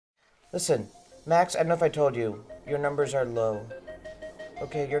Listen, Max, I don't know if I told you, your numbers are low.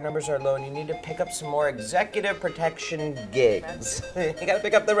 Okay, your numbers are low and you need to pick up some more executive protection gigs. You gotta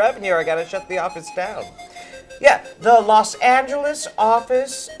pick up the revenue or I gotta shut the office down. Yeah, the Los Angeles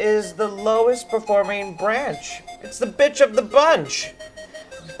office is the lowest performing branch. It's the bitch of the bunch.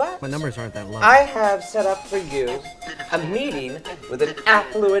 But my numbers aren't that low. I have set up for you a meeting with an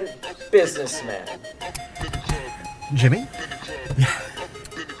affluent businessman. Jimmy?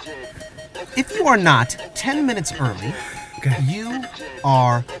 If you are not 10 minutes early, you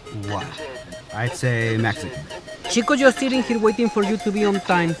are what? I'd say Mexican. Chico just sitting here waiting for you to be on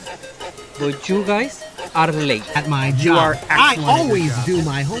time. But you guys are late. At my job. You are I excellent at your always job. do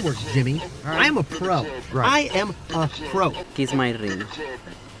my homework, Jimmy. Right. I am a pro. Right. I am a pro. Kiss my ring.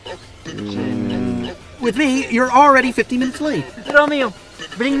 With me, you're already 50 minutes late. Romeo,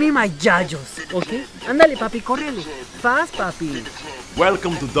 bring me my yayos, okay? Ándale, papi, córrele. Fast, papi.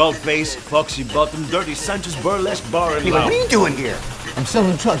 Welcome to Dogface, Foxy Bottom, Dirty Sanchez Burlesque Bar and Lounge. What are you doing here? I'm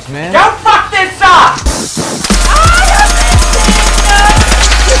selling trucks, man. Don't fuck this up!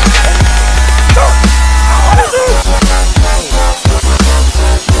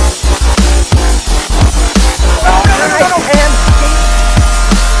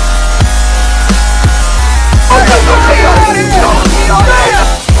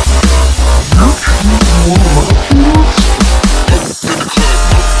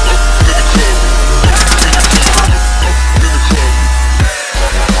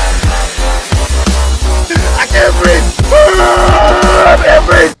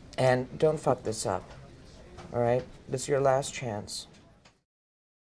 And don't fuck this up, all right? This is your last chance.